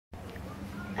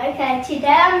Okay, today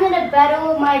I'm going to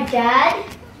battle my dad,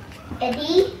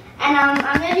 Eddy, and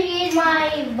I'm going to use my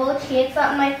Valtryek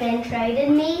that my friend traded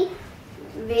me,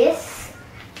 this,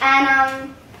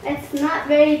 and it's not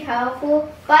very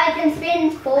powerful, but it can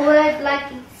spin forward,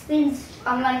 like it spins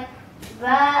like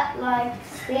that, like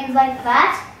spins like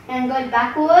that, and goes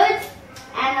backwards,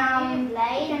 and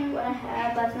blade and what I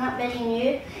have, but it's not very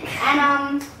new,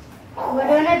 and we're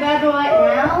doing a battle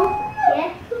right now,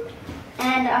 yeah.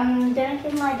 And I'm going to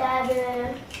give my dad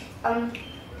a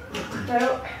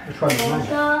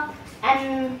water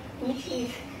and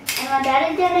YouTube. And my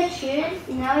dad is going to choose.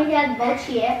 Now he has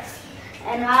Valtres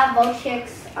and I have Valtres.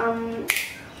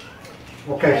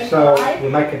 Okay, so we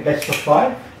make it best of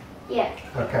 5? Yeah.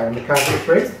 Okay, and we count to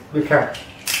 3? We count.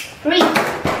 3.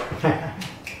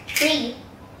 3,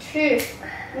 2,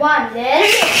 1. There it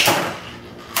is.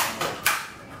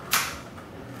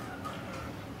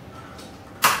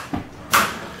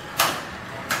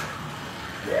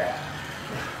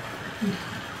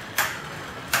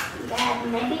 Dad,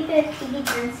 maybe the TV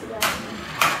turns ago.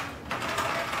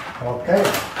 Okay,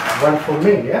 1 for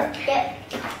me, yeah? Yep.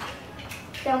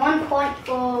 So 1 point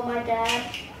for my dad.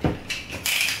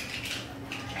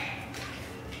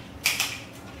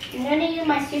 I'm going to use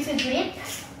my super grip.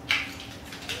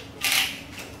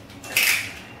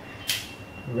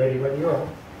 Ready when you are.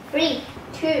 3,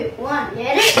 2, 1,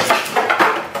 get it?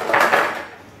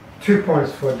 2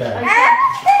 points for dad. Okay.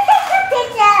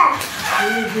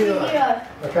 0.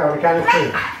 Okay, on the count of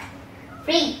 3.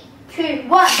 3, 2,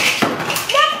 1.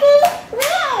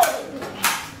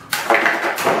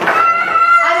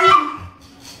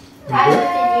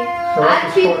 I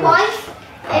have 2 points.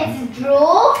 It's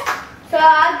draw. So I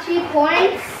have 2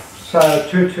 points. So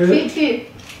 2-2. 2-2.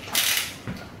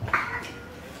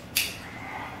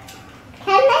 Can I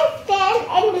stand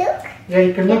and look? Yeah,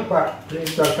 you can look, but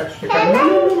please don't touch the camera.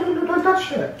 No, don't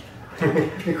touch it.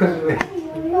 Because we...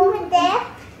 Over there.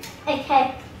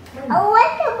 Okay. I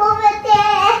want to over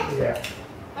there. Yeah.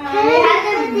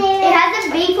 It has a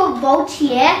V for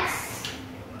Valtryek.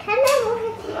 Can I move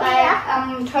it there?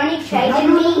 Tony traded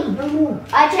me.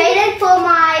 I traded for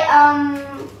my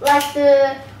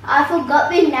I forgot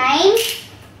the name.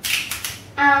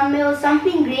 It was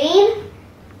something green.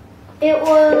 It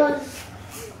was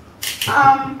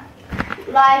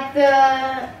like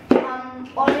the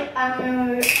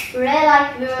red,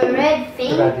 like the red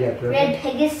thing, red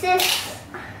Pegasus.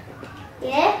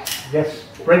 Yeah. Yes,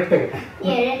 red Pegasus.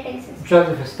 Yeah, red Pegasus.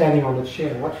 Joseph is standing on the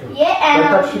chair. Watch him. Yeah, and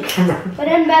don't touch the camera. but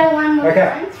then battle one more Okay,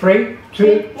 time. 3,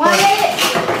 2, 1. One.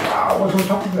 Wow, what's on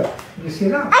top of that? You see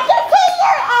that? I can see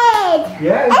your head.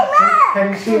 Yeah, can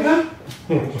you see that?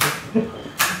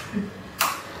 I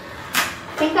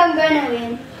think I'm gonna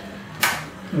win.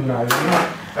 No, you're not.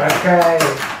 Okay,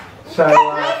 so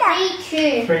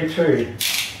 3-2. 3-2.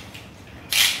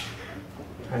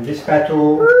 And this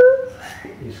battle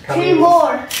is coming 2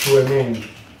 more. to an end.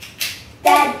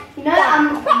 Dad, we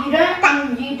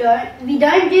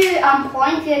don't do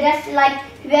points. You're just like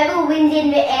whoever wins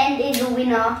in the end is the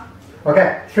winner.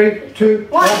 Okay, 3, 2,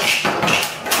 1. 1.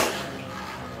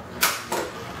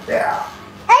 Yeah.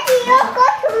 Eddy, you're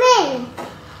going to win.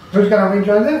 Who's gonna win,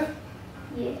 Joseph?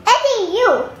 Yeah. Eddy,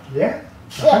 you. Yeah,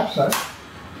 I Yeah. hope so.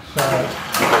 So,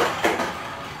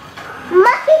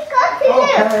 Muffy's going to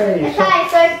lose. okay, Okay,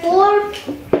 so 4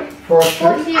 4-2. 2. I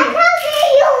told you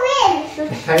you win.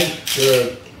 Okay, you're a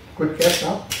good guess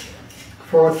now.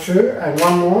 4-2 and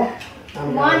 1 more.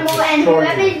 I'm One gonna more, and destroy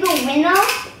whoever you. is the winner,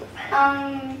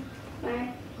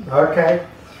 Okay,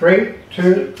 3,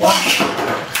 2, 1.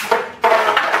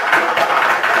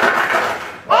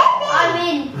 I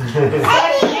win.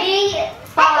 3,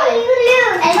 5. You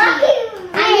lose. Eddy,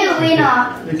 I'm the winner.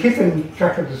 You're keeping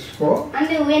track of the score? I'm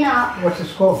the winner. What's the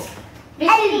score? This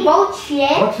is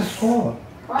Valtryek. What's the score?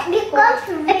 You're going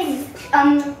to win. It's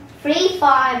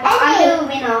 3-5. I'm the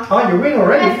winner. Oh, you win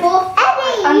already? And 4.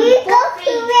 Eddy, you go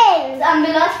to win.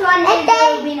 The last one And is then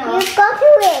the winner. you go to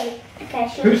win. Okay,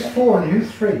 sure. Who's 4 and who's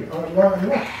 3? Oh, well,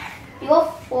 You're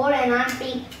 4 and I'm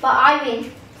 3, but I win.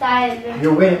 So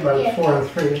you win, but Yeah. it's 4 and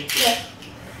 3. yeah,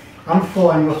 I'm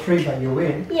 4 and you're 3, but you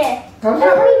win. yeah. How's That's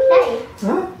how that? we play.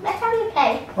 Huh? That's how we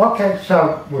play. Okay, so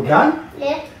we're done?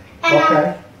 Yeah. And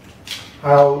Okay.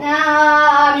 I'll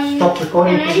stop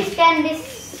recording. and I scan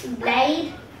this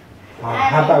blade.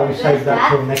 how about we save that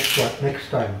till next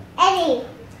time? Eddy.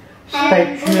 Stay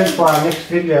tuned for our next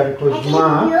video because Eddy,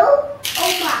 Ma, you or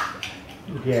Ma?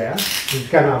 yeah, is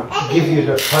gonna give you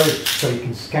the codes so you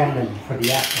can scan them for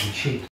the app and cheat.